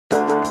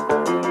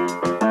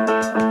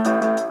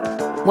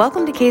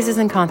Welcome to Cases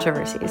and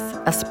Controversies,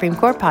 a Supreme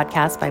Court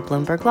podcast by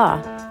Bloomberg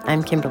Law.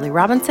 I'm Kimberly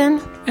Robinson.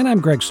 And I'm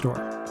Greg Storr.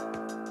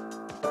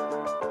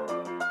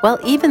 Well,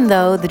 even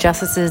though the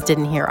justices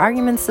didn't hear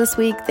arguments this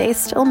week, they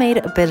still made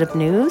a bit of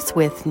news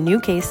with new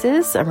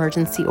cases,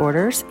 emergency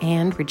orders,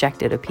 and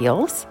rejected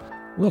appeals.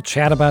 We'll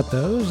chat about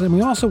those, and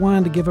we also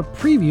wanted to give a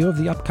preview of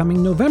the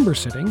upcoming November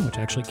sitting, which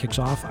actually kicks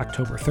off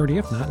October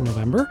 30th, not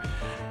November.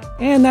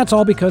 And that's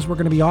all because we're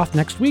going to be off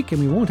next week,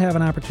 and we won't have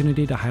an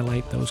opportunity to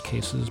highlight those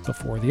cases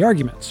before the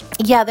arguments.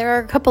 Yeah, there are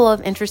a couple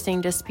of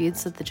interesting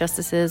disputes that the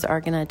justices are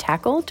going to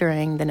tackle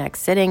during the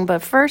next sitting.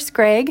 But first,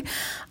 Greg,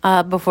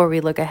 before we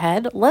look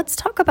ahead, let's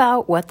talk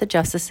about what the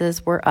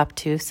justices were up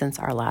to since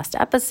our last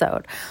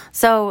episode.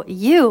 So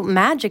you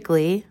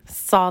magically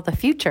saw the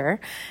future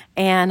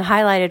and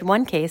highlighted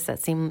one case that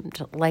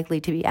seemed likely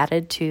to be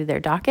added to their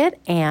docket,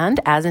 and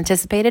as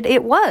anticipated,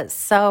 it was.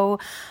 So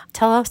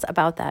tell us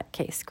about that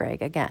case,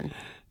 Greg, again.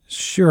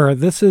 Sure.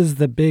 This is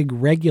the big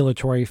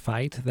regulatory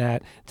fight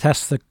that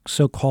tests the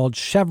so-called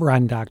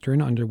Chevron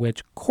doctrine, under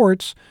which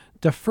courts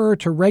defer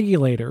to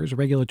regulators,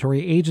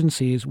 regulatory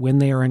agencies, when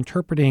they are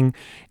interpreting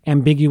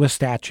ambiguous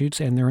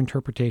statutes and their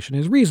interpretation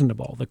is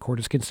reasonable. The court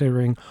is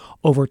considering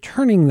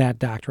overturning that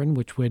doctrine,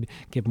 which would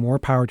give more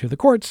power to the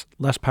courts,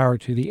 less power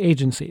to the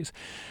agencies.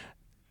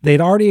 They'd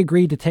already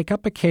agreed to take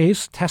up a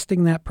case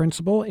testing that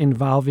principle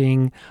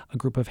involving a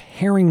group of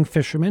herring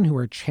fishermen who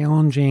are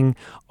challenging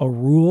a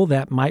rule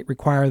that might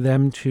require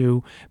them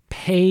to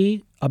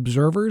pay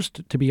observers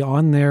to be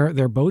on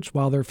their boats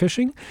while they're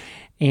fishing.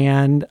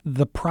 And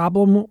the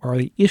problem or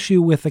the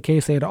issue with the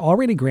case they had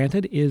already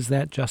granted is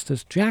that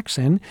Justice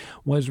Jackson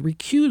was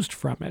recused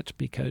from it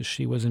because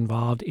she was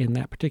involved in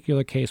that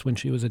particular case when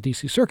she was a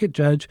D.C. Circuit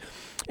judge.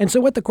 And so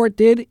what the court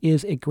did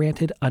is it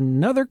granted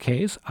another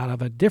case out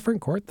of a different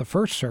court, the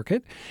First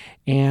Circuit,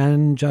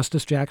 and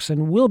Justice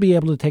Jackson will be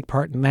able to take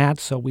part in that.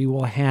 So we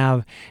will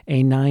have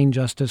a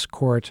 9-justice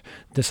court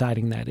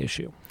deciding that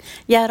issue.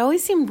 Yeah, it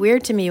always seemed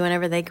weird to me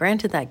whenever they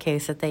granted that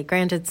case that they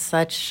granted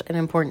such an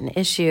important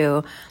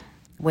issue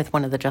with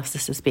one of the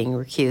justices being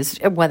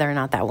recused. Whether or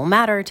not that will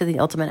matter to the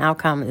ultimate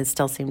outcome, it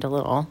still seemed a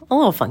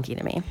little funky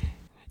to me.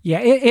 Yeah,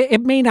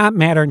 it may not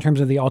matter in terms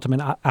of the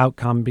ultimate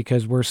outcome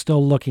because we're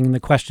still looking. The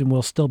question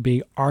will still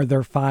be, are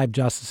there 5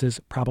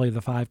 justices, probably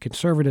the 5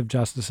 conservative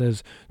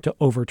justices, to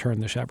overturn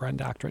the Chevron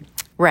doctrine?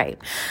 Right.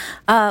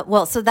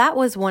 So that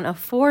was one of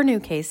 4 new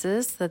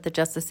cases that the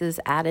justices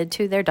added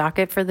to their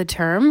docket for the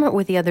term,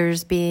 with the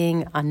others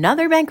being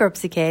another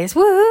bankruptcy case,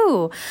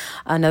 woohoo!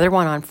 Another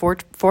one on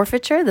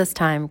forfeiture, this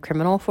time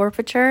criminal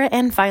forfeiture,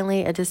 and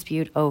finally a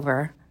dispute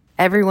over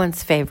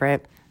everyone's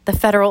favorite, the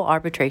Federal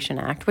Arbitration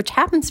Act, which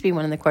happens to be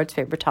one of the court's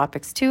favorite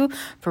topics, too,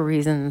 for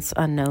reasons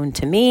unknown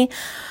to me.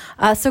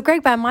 So,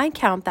 Greg, by my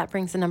count, that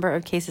brings the number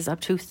of cases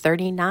up to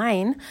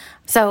 39.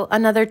 So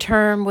another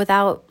term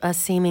without a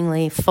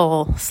seemingly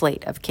full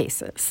slate of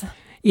cases.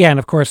 Yeah, and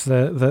of course,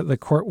 the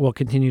court will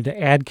continue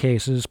to add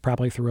cases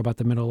probably through about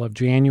the middle of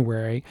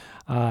January.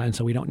 And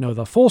so we don't know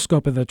the full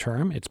scope of the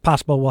term. It's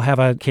possible we'll have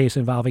a case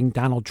involving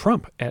Donald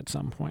Trump at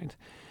some point.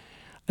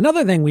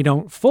 Another thing we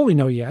don't fully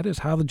know yet is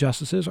how the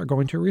justices are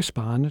going to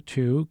respond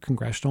to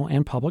congressional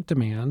and public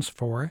demands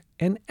for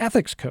an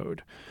ethics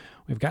code.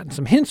 We've gotten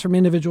some hints from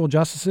individual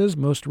justices,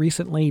 most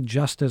recently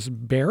Justice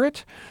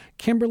Barrett.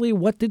 Kimberly,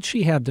 what did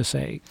she have to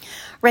say?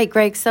 Right,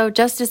 Greg. So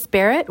Justice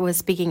Barrett was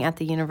speaking at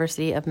the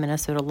University of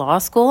Minnesota Law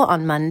School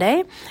on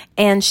Monday,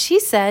 and she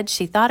said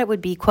she thought it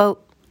would be,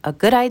 quote, a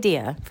good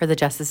idea for the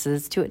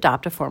justices to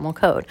adopt a formal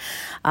code.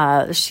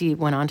 She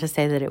went on to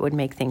say that it would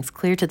make things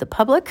clear to the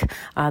public,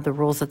 the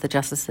rules that the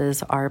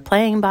justices are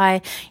playing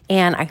by.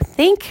 And I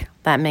think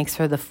that makes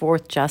her the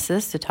 4th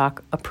justice to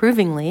talk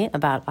approvingly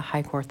about a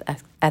high court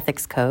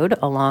ethics code,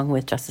 along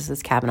with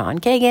Justices Kavanaugh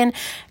and Kagan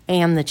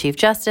and the Chief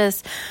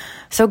Justice.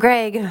 So,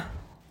 Greg,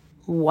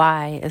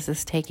 why is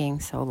this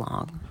taking so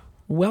long?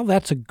 Well,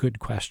 that's a good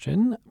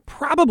question.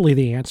 Probably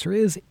the answer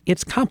is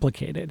it's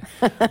complicated.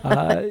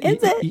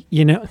 Is it?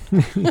 You know,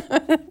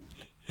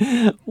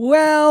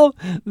 well,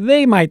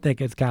 they might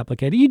think it's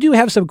complicated. You do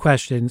have some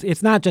questions.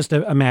 It's not just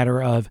a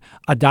matter of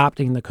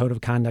adopting the code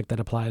of conduct that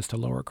applies to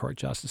lower court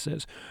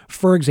justices.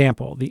 For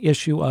example, the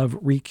issue of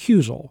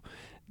recusal.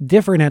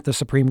 Different at the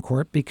Supreme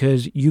Court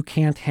because you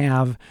can't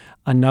have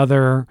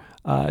another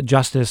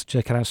justice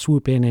to kind of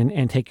swoop in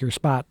and take your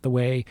spot the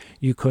way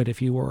you could if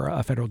you were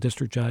a federal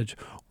district judge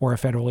or a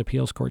federal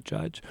appeals court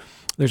judge.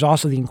 There's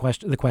also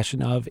the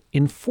question of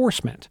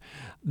enforcement.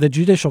 The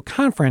Judicial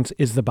Conference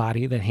is the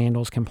body that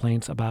handles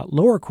complaints about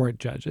lower court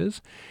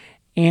judges.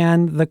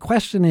 And the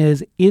question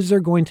is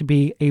there going to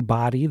be a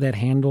body that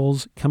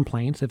handles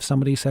complaints if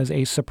somebody says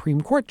a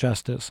Supreme Court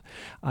justice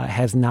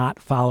has not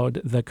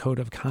followed the code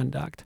of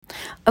conduct?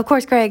 Of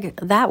course, Greg,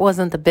 that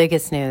wasn't the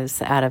biggest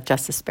news out of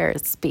Justice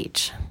Barrett's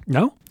speech.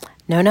 No?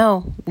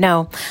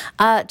 No.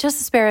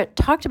 Justice Barrett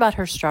talked about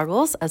her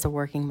struggles as a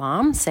working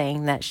mom,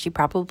 saying that she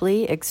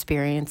probably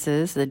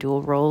experiences the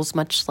dual roles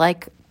much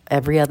like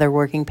every other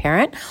working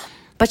parent.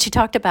 But she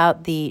talked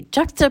about the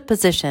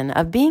juxtaposition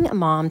of being a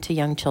mom to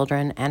young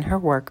children and her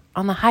work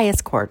on the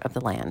highest court of the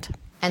land.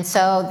 And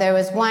so there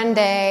was one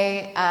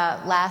day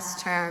last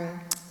term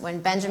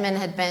when Benjamin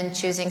had been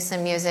choosing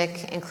some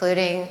music,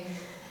 including,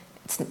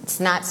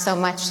 it's not so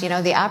much,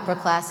 the opera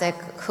classic,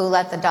 Who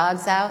Let the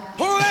Dogs Out?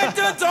 Who let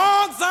the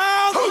dogs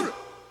out?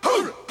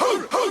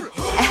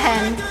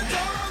 And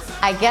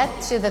I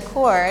get to the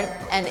court,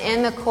 and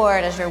in the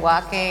court, as you're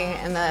walking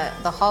in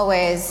the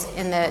hallways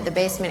in the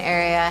basement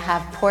area,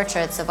 have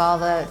portraits of all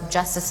the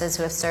justices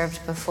who have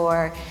served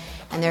before,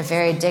 and they're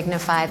very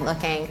dignified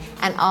looking.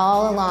 And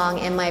all along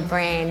in my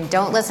brain,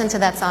 don't listen to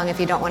that song if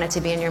you don't want it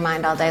to be in your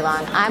mind all day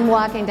long. I'm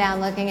walking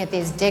down looking at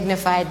these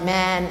dignified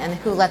men and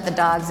Who Let the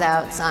Dogs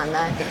Out's on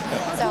the...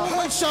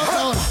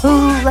 Who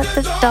let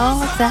the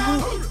dogs out?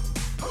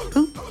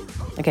 Who?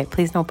 Okay,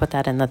 please don't put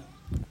that in the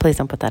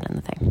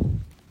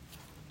thing.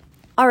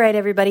 All right,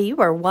 everybody, you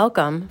are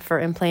welcome for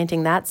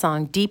implanting that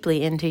song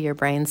deeply into your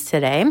brains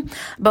today.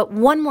 But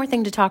one more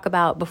thing to talk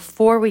about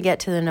before we get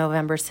to the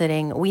November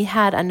sitting. We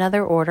had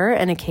another order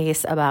in a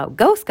case about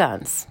ghost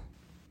guns.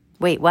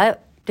 Wait,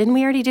 what? Didn't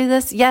we already do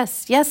this?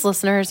 Yes,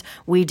 listeners,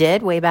 we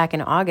did way back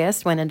in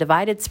August when a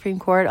divided Supreme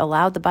Court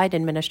allowed the Biden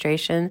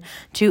administration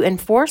to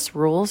enforce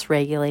rules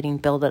regulating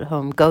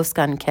build-at-home ghost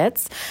gun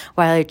kits,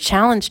 while a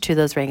challenge to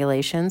those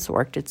regulations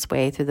worked its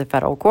way through the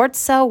federal courts.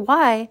 So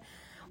why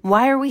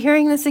are we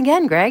hearing this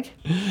again, Greg?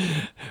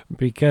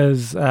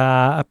 Because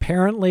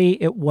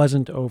apparently it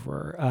wasn't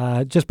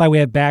over. Just by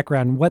way of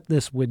background, what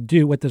this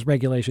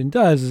regulation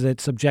does is it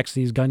subjects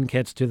these gun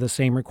kits to the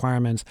same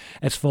requirements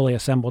as fully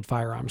assembled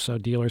firearms. So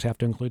dealers have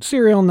to include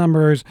serial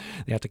numbers,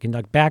 they have to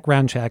conduct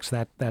background checks,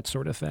 that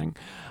sort of thing.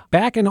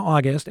 Back in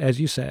August, as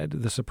you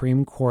said, the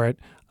Supreme Court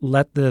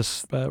let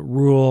this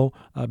rule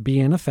be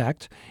in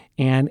effect.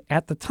 And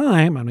at the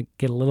time, I'm going to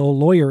get a little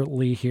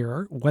lawyerly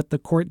here, what the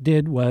court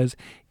did was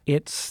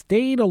it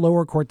stayed a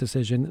lower court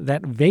decision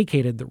that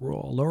vacated the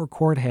rule. A lower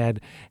court had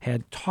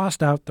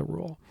tossed out the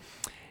rule.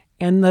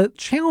 And the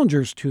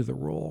challengers to the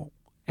rule,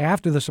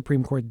 after the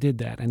Supreme Court did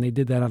that, and they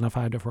did that on a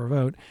 5-4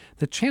 vote,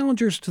 the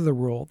challengers to the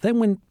rule then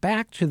went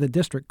back to the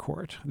district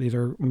court. These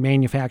are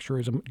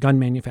manufacturers, gun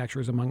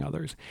manufacturers, among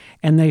others.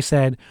 And they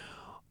said,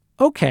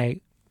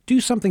 okay,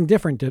 do something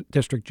different,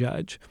 district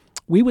judge.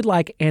 We would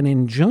like an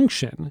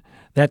injunction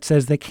that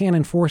says they can't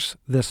enforce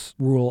this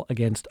rule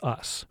against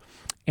us.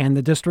 And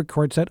the district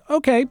court said,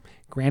 okay,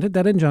 granted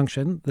that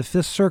injunction. The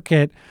Fifth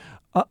Circuit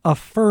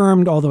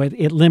affirmed, although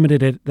it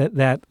limited it,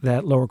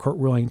 that lower court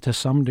ruling to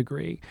some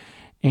degree.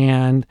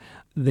 And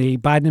the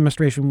Biden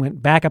administration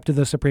went back up to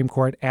the Supreme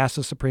Court, asked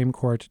the Supreme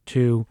Court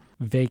to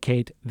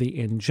vacate the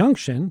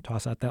injunction,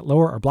 toss out that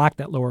lower or block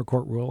that lower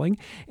court ruling.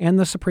 And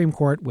the Supreme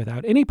Court,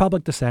 without any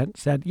public dissent,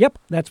 said, yep,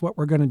 that's what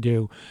we're going to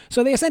do.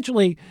 So they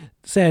essentially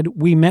said,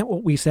 we meant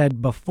what we said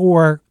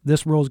before.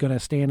 This rule is going to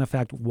stay in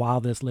effect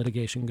while this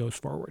litigation goes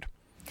forward.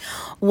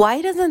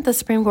 Why doesn't the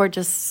Supreme Court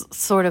just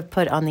sort of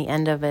put on the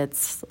end of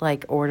its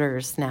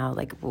orders now,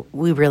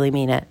 we really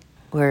mean it?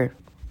 We're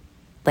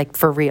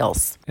for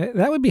reals.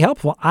 That would be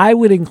helpful. I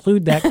would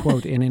include that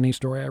quote in any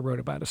story I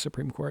wrote about a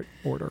Supreme Court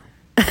order.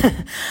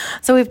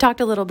 So we've talked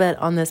a little bit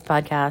on this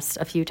podcast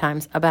a few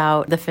times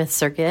about the Fifth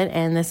Circuit,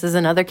 and this is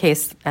another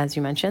case, as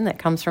you mentioned, that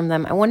comes from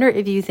them. I wonder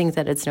if you think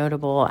that it's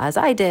notable, as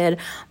I did,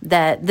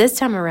 that this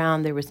time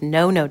around there was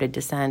no noted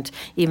dissent,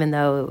 even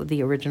though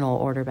the original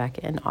order back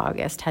in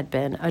August had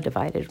been a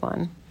divided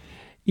one.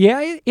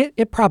 Yeah,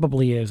 it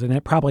probably is, and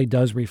it probably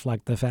does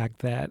reflect the fact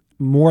that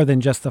more than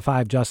just the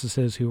 5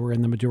 justices who were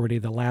in the majority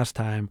the last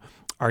time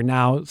are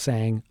now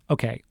saying,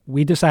 okay,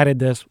 we decided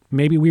this.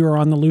 Maybe we were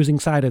on the losing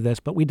side of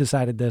this, but we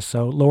decided this.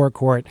 So lower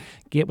court,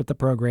 get with the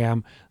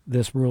program.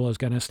 This rule is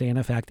going to stay in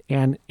effect.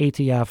 And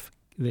ATF,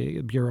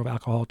 the Bureau of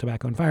Alcohol,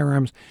 Tobacco, and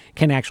Firearms,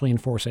 can actually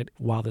enforce it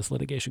while this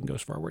litigation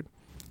goes forward.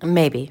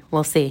 Maybe.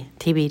 We'll see.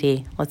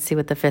 TBD. Let's see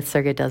what the Fifth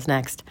Circuit does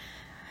next.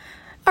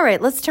 All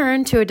right, let's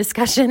turn to a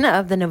discussion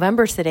of the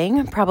November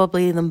sitting.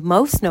 Probably the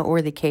most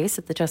noteworthy case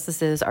that the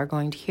justices are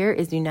going to hear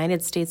is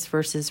United States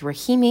versus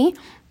Rahimi,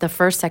 the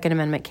first Second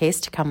Amendment case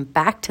to come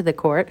back to the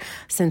court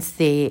since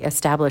they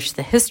established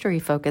the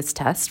history-focused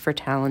test for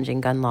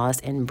challenging gun laws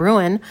in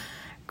Bruin.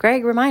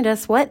 Greg, remind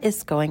us, what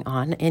is going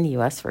on in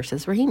U.S.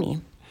 versus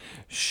Rahimi?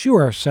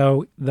 Sure.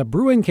 So the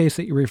Bruin case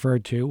that you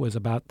referred to was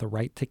about the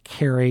right to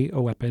carry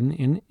a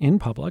weapon in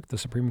public. The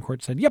Supreme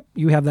Court said, yep,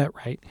 you have that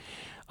right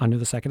under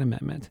the Second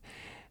Amendment.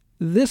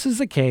 This is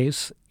a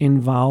case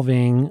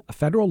involving a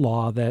federal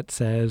law that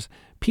says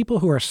people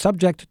who are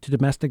subject to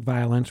domestic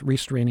violence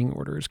restraining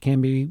orders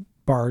can be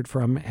barred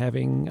from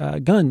having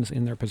guns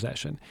in their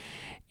possession.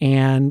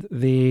 And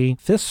the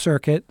Fifth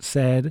Circuit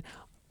said,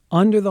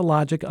 under the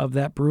logic of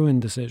that Bruin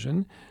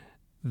decision,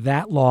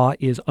 that law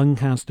is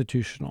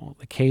unconstitutional.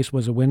 The case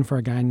was a win for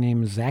a guy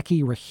named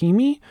Zaki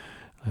Rahimi,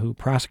 who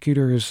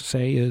prosecutors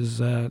say is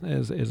a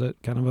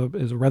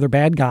rather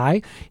bad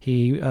guy.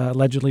 He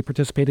allegedly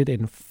participated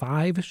in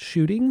 5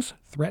 shootings,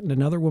 threatened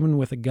another woman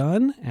with a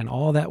gun, and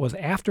all that was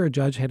after a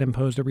judge had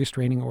imposed a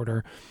restraining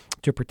order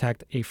to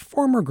protect a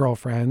former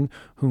girlfriend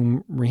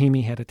whom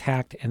Rahimi had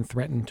attacked and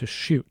threatened to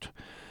shoot.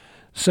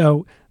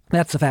 So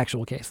that's the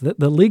factual case.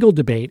 The legal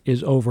debate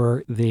is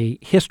over the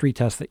history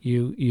test that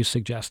you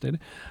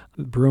suggested.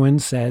 Bruin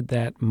said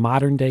that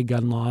modern-day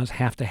gun laws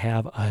have to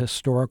have a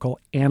historical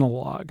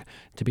analog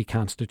to be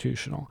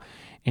constitutional.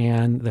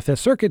 And the Fifth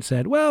Circuit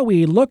said, well,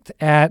 we looked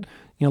at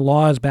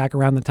laws back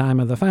around the time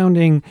of the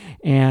founding,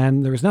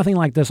 and there was nothing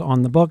like this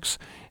on the books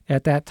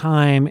at that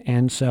time,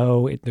 and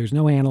so there's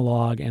no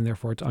analog, and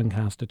therefore it's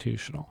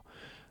unconstitutional.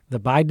 The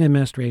Biden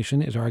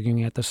administration is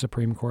arguing at the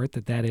Supreme Court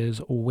that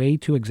is way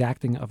too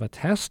exacting of a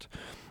test,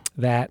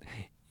 that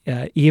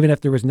even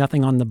if there was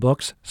nothing on the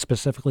books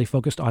specifically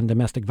focused on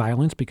domestic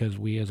violence, because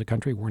we as a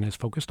country weren't as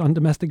focused on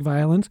domestic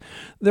violence,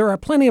 there are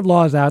plenty of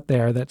laws out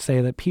there that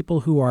say that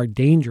people who are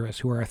dangerous,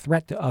 who are a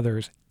threat to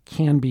others,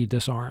 can be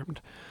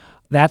disarmed.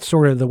 That's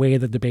sort of the way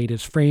the debate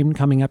is framed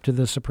coming up to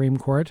the Supreme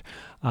Court.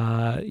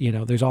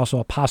 There's also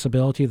a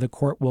possibility the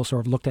court will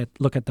sort of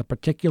look at the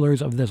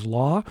particulars of this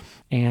law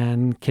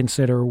and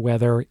consider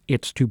whether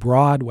it's too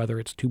broad, whether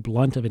it's too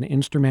blunt of an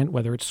instrument,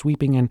 whether it's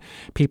sweeping in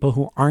people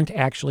who aren't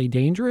actually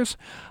dangerous.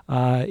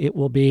 It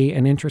will be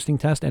an interesting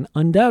test, and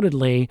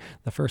undoubtedly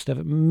the first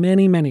of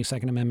many, many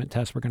Second Amendment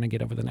tests we're going to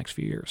get over the next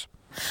few years.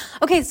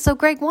 Okay, so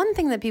Greg, one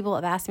thing that people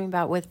have asked me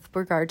about with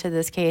regard to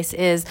this case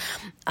is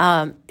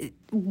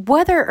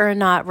whether or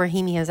not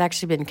Rahimi has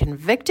actually been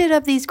convicted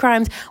of these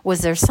crimes.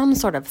 Was there some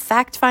sort of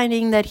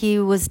fact-finding that he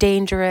was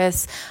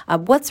dangerous?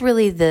 What's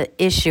really the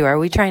issue? Are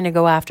we trying to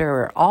go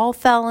after all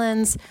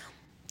felons?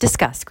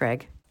 Discuss,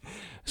 Greg.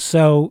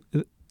 So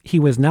he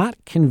was not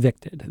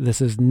convicted.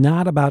 This is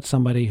not about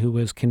somebody who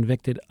was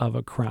convicted of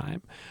a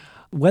crime.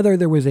 Whether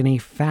there was any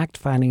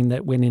fact-finding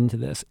that went into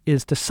this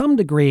is to some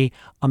degree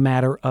a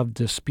matter of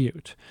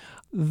dispute.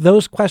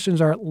 Those questions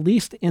are at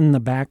least in the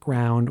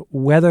background.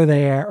 Whether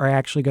they are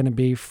actually going to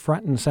be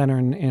front and center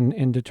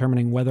in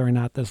determining whether or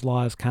not this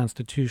law is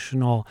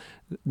constitutional,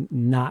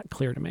 not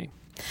clear to me.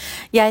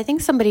 Yeah, I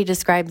think somebody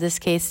described this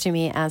case to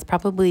me as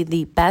probably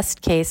the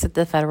best case that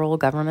the federal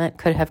government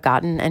could have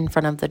gotten in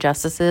front of the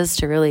justices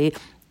to really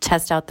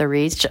test out the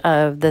reach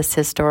of this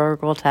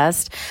historical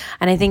test.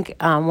 And I think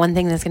one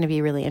thing that's going to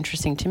be really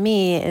interesting to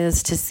me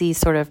is to see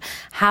sort of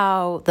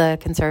how the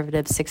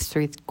conservative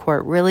 6-3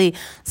 court really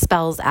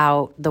spells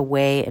out the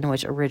way in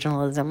which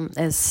originalism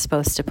is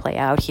supposed to play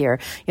out here.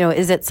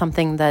 Is it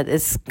something that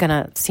is going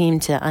to seem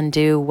to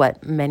undo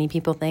what many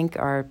people think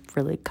are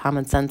really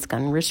common sense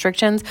gun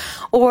restrictions?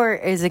 Or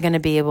is it going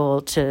to be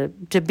able to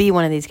be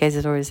one of these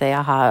cases where we say,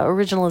 aha,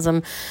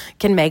 originalism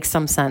can make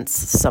some sense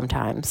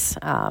sometimes.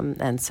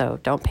 And so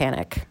don't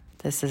panic.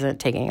 This isn't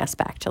taking us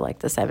back to like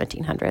the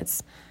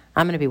 1700s.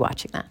 I'm going to be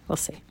watching that. We'll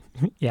see.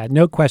 Yeah,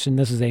 no question.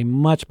 This is a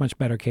much, much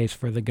better case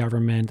for the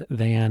government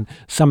than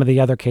some of the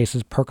other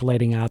cases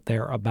percolating out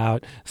there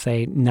about,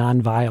 say,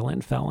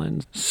 nonviolent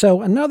felons.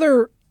 So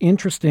another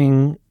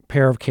interesting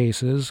pair of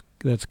cases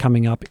that's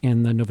coming up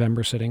in the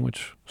November sitting,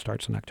 which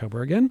starts in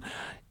October again,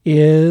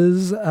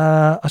 is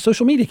a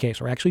social media case,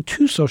 or actually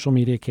 2 social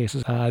media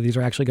cases. These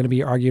are actually going to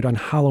be argued on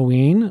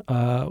Halloween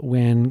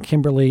when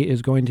Kimberly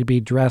is going to be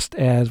dressed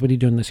as, what are you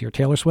doing this year,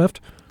 Taylor Swift?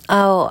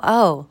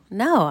 Oh,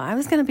 no, I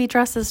was going to be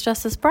dressed as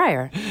Justice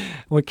Breyer.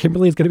 Well,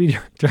 Kimberly is going to be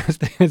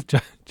dressed as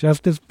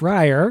Justice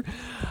Breyer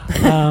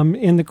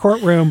in the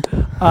courtroom.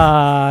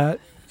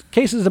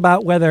 Cases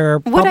about whether...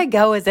 Would I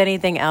go as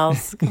anything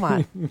else? Come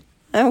on.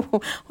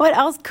 What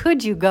else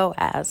could you go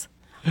as?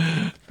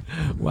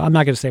 Well, I'm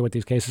not going to say what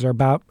these cases are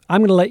about. I'm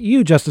going to let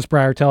you, Justice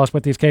Breyer, tell us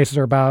what these cases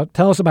are about.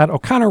 Tell us about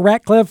O'Connor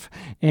Ratcliffe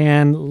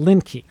and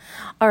Linke.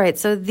 All right.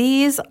 So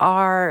these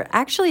are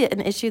actually an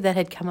issue that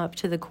had come up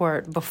to the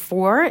court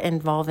before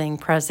involving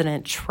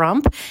President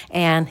Trump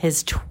and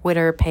his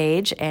Twitter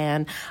page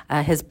and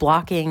his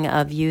blocking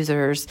of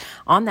users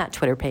on that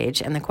Twitter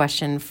page. And the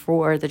question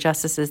for the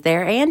justices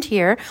there and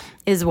here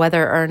is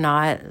whether or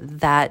not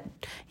that,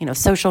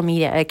 social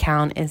media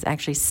account is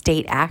actually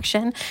state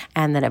action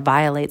and that it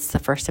violates the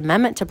First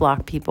Amendment to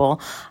block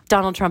people.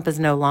 Donald Trump is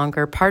no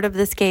longer part of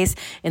this case.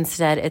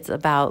 Instead, it's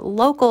about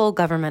local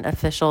government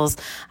officials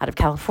out of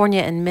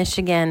California and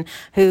Michigan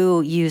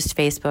who used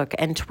Facebook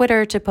and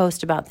Twitter to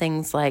post about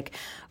things like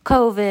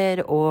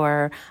COVID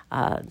or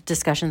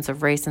discussions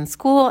of race in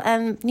school.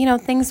 And,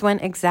 things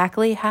went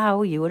exactly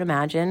how you would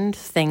imagine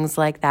things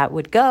like that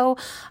would go.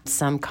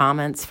 Some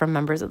comments from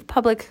members of the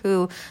public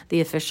who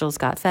the officials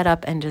got fed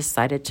up and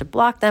decided to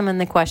block them. And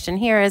the question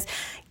here is,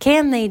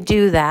 can they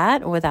do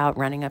that without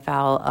running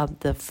afoul of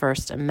the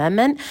First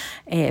Amendment?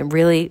 And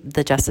really,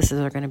 the justices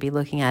are going to be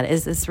looking at,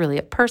 is this really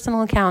a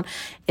personal account?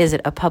 Is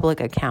it a public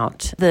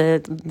account?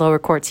 The lower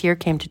courts here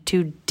came to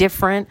 2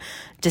 different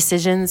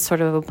decisions,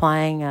 sort of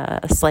applying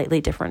a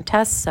slightly different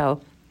test.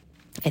 So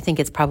I think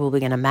it's probably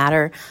going to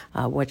matter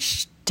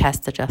which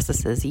test the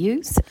justices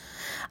use.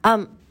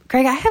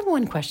 Craig, I have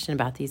one question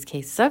about these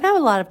cases. I've had a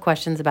lot of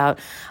questions about,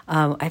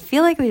 I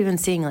feel like we've been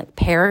seeing like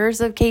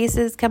pairs of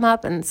cases come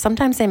up, and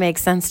sometimes they make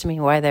sense to me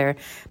why they're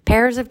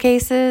pairs of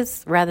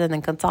cases rather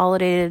than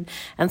consolidated.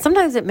 And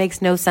sometimes it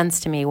makes no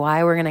sense to me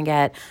why we're going to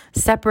get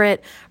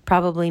separate,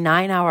 probably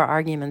 9-hour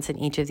arguments in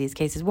each of these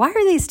cases. Why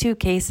are these two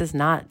cases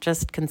not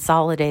just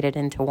consolidated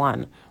into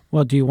one?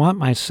 Well, do you want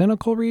my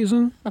cynical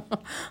reason?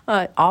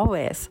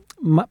 Always.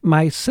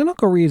 My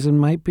cynical reason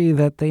might be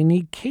that they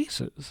need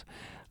cases.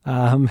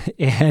 And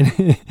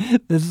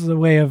this is a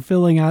way of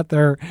filling out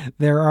their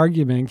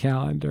argument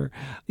calendar.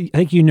 I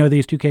think you know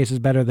these two cases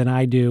better than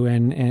I do,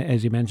 and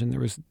as you mentioned,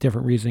 there was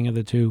different reasoning of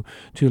the two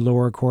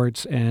lower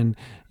courts, and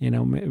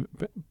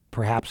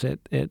perhaps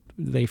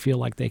they feel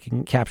like they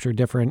can capture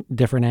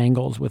different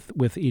angles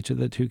with each of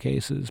the two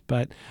cases.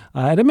 But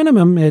at a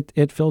minimum,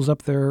 it fills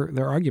up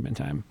their argument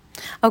time.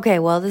 Okay,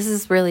 well, this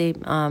is really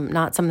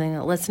not something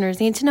that listeners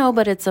need to know,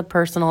 but it's a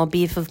personal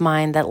beef of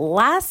mine that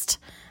last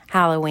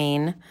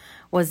Halloween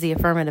was the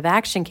affirmative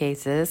action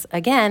cases.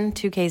 Again,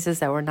 two cases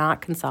that were not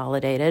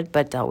consolidated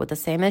but dealt with the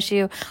same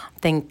issue. I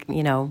think,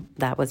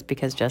 that was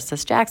because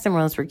Justice Jackson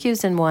was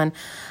recused in one.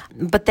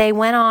 But they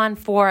went on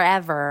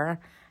forever,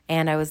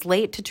 and I was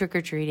late to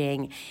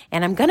trick-or-treating,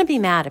 and I'm going to be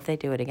mad if they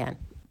do it again.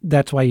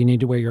 That's why you need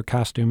to wear your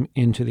costume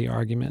into the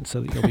argument so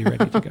that you'll be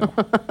ready to go.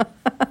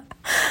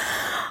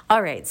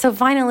 All right, so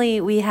finally,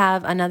 we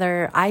have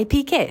another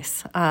IP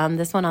case.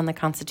 This one on the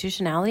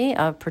constitutionality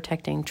of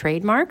protecting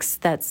trademarks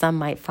that some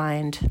might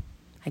find,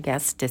 I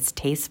guess,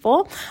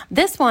 distasteful.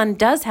 This one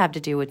does have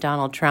to do with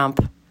Donald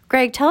Trump.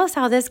 Greg, tell us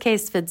how this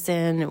case fits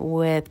in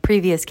with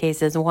previous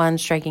cases, one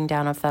striking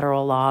down a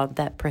federal law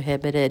that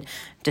prohibited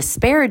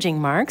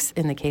disparaging marks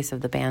in the case of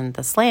the ban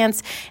the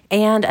slants,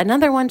 and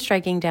another one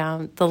striking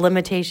down the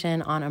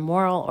limitation on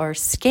immoral or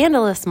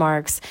scandalous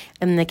marks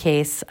in the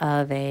case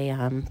of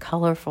a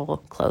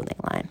colorful clothing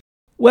line.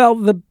 Well,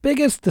 the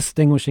biggest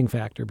distinguishing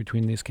factor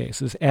between these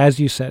cases, as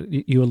you said,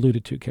 you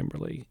alluded to,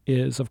 Kimberly,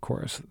 is, of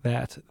course,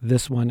 that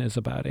this one is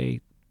about a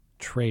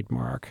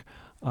trademark,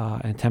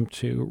 an attempt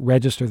to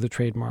register the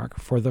trademark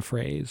for the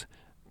phrase,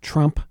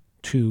 Trump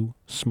too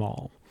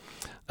small.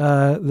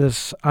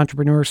 This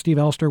entrepreneur, Steve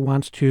Elster,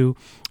 wants to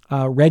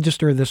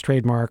register this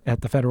trademark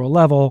at the federal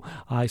level.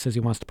 He says he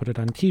wants to put it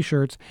on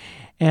T-shirts.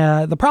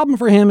 The problem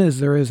for him is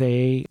there is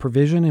a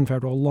provision in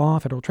federal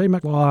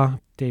trademark law,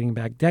 dating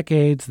back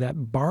decades,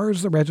 that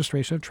bars the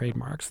registration of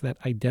trademarks that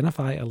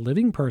identify a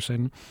living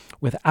person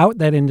without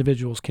that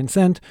individual's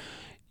consent.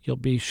 You'll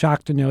be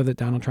shocked to know that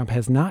Donald Trump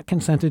has not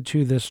consented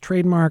to this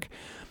trademark.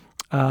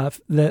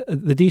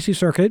 The D.C.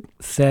 Circuit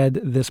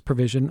said this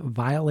provision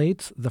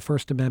violates the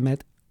First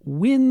Amendment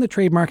when the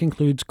trademark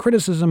includes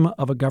criticism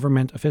of a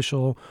government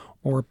official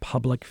or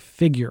public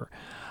figure.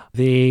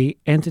 The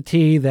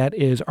entity that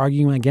is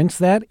arguing against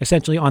that,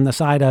 essentially on the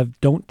side of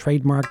don't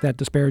trademark that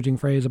disparaging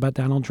phrase about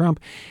Donald Trump,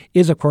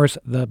 is, of course,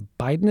 the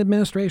Biden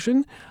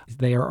administration.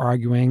 They are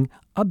arguing,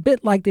 a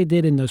bit like they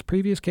did in those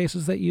previous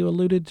cases that you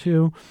alluded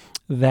to,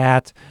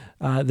 that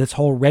this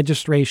whole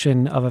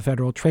registration of a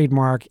federal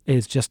trademark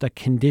is just a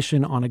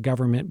condition on a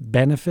government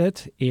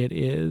benefit. It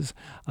is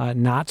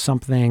not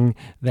something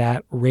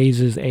that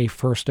raises a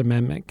First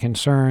Amendment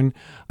concern.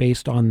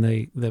 Based on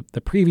the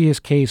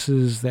previous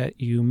cases that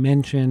you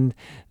mentioned,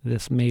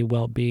 this may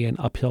well be an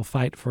uphill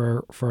fight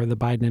for the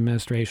Biden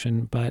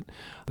administration, but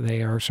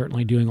they are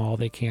certainly doing all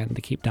they can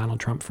to keep Donald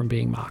Trump from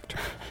being mocked.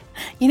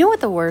 You know what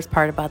the worst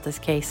part about this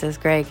case is,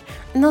 Greg?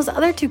 In those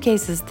other two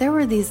cases, there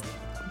were these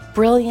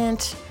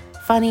brilliant,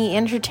 funny,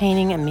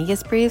 entertaining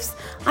amicus briefs.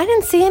 I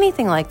didn't see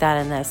anything like that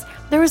in this.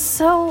 There was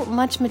so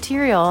much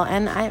material,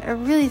 and I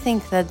really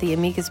think that the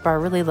amicus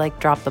bar really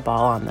dropped the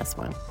ball on this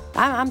one.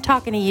 I'm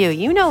talking to you.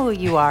 You know who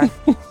you are.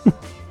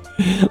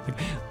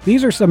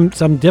 These are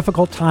some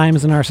difficult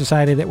times in our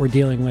society that we're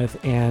dealing with,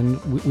 and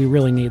we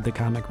really need the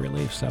comic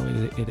relief, so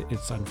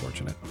it's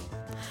unfortunate.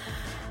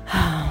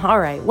 All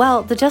right.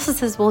 Well, the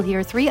justices will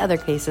hear 3 other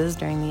cases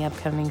during the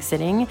upcoming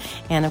sitting,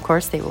 and of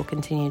course, they will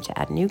continue to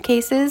add new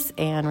cases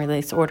and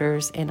release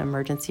orders and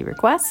emergency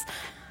requests.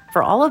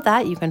 For all of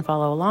that, you can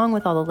follow along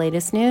with all the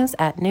latest news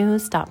at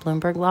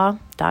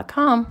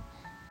news.bloomberglaw.com.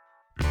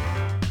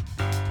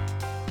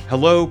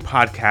 Hello,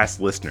 podcast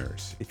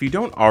listeners. If you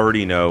don't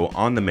already know,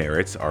 On the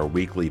Merits, our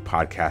weekly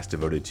podcast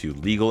devoted to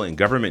legal and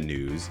government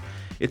news,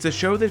 it's a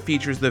show that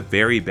features the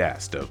very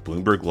best of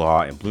Bloomberg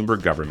Law and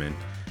Bloomberg Government,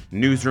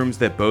 newsrooms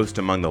that boast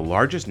among the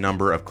largest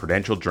number of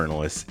credentialed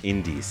journalists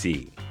in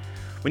D.C.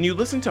 When you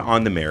listen to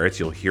On the Merits,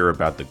 you'll hear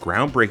about the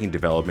groundbreaking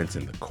developments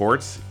in the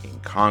courts, in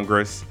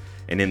Congress,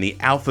 and in the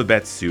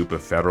alphabet soup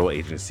of federal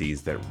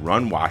agencies that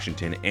run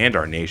Washington and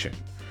our nation.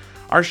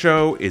 Our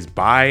show is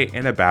by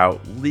and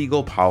about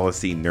legal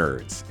policy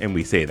nerds, and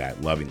we say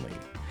that lovingly.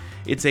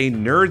 It's a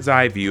nerd's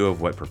eye view of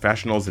what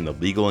professionals in the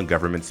legal and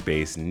government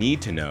space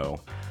need to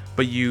know,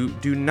 but you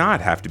do not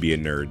have to be a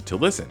nerd to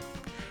listen.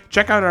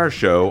 Check out our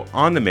show,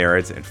 On the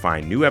Merits, and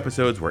find new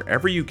episodes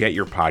wherever you get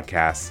your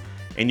podcasts.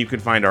 And you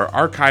can find our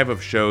archive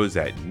of shows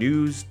at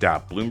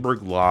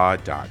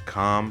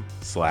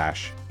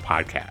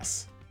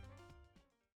news.bloomberglaw.com/podcasts.